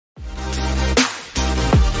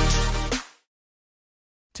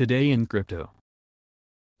Today in crypto.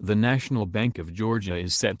 The National Bank of Georgia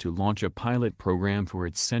is set to launch a pilot program for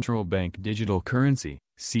its central bank digital currency,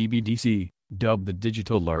 CBDC, dubbed the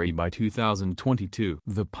Digital Lari by 2022.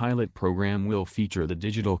 The pilot program will feature the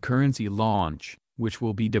digital currency launch, which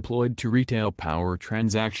will be deployed to retail power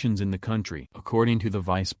transactions in the country. According to the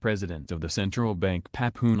Vice President of the Central Bank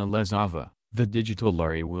Papuna Lezava, the Digital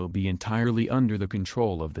Lari will be entirely under the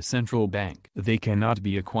control of the central bank. They cannot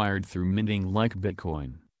be acquired through minting like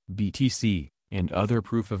Bitcoin, BTC, and other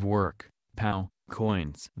proof-of-work (POW)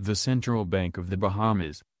 coins. The Central Bank of the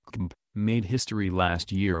Bahamas, CBDC, made history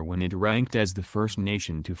last year when it ranked as the first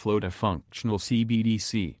nation to float a functional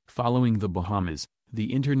CBDC. Following the Bahamas,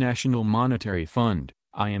 the International Monetary Fund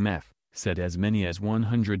 (IMF) said as many as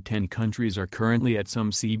 110 countries are currently at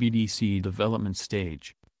some CBDC development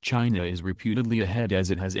stage. China is reputedly ahead as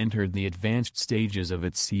it has entered the advanced stages of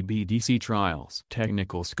its CBDC trials.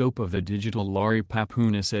 Technical scope of the Digital Lari.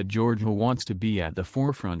 Papuna said Georgia wants to be at the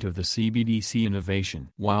forefront of the CBDC innovation.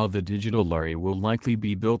 While the Digital Lari will likely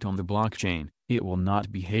be built on the blockchain, it will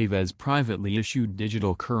not behave as privately issued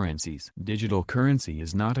digital currencies. Digital currency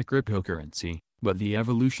is not a cryptocurrency, but the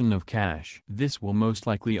evolution of cash. This will most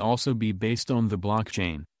likely also be based on the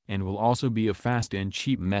blockchain, and will also be a fast and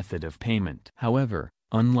cheap method of payment. However,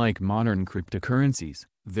 unlike modern cryptocurrencies,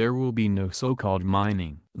 there will be no so-called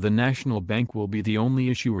mining. The national bank will be the only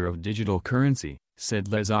issuer of digital currency, said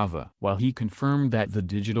Lezava. While he confirmed that the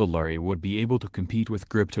Digital Lari would be able to compete with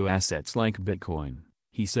crypto assets like Bitcoin,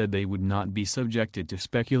 he said they would not be subjected to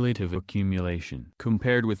speculative accumulation.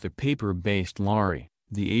 Compared with the paper-based Lari,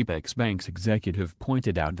 the Apex Bank's executive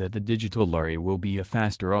pointed out that the Digital Lari will be a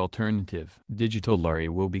faster alternative. Digital Lari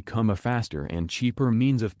will become a faster and cheaper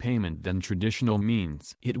means of payment than traditional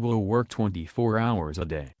means. It will work 24 hours a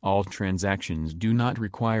day. All transactions do not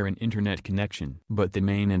require an internet connection. But the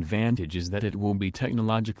main advantage is that it will be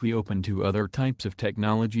technologically open to other types of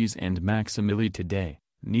technologies, and maximally today,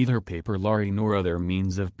 neither paper Lari nor other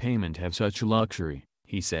means of payment have such luxury,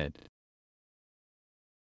 he said.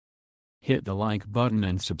 Hit the like button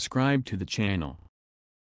and subscribe to the channel.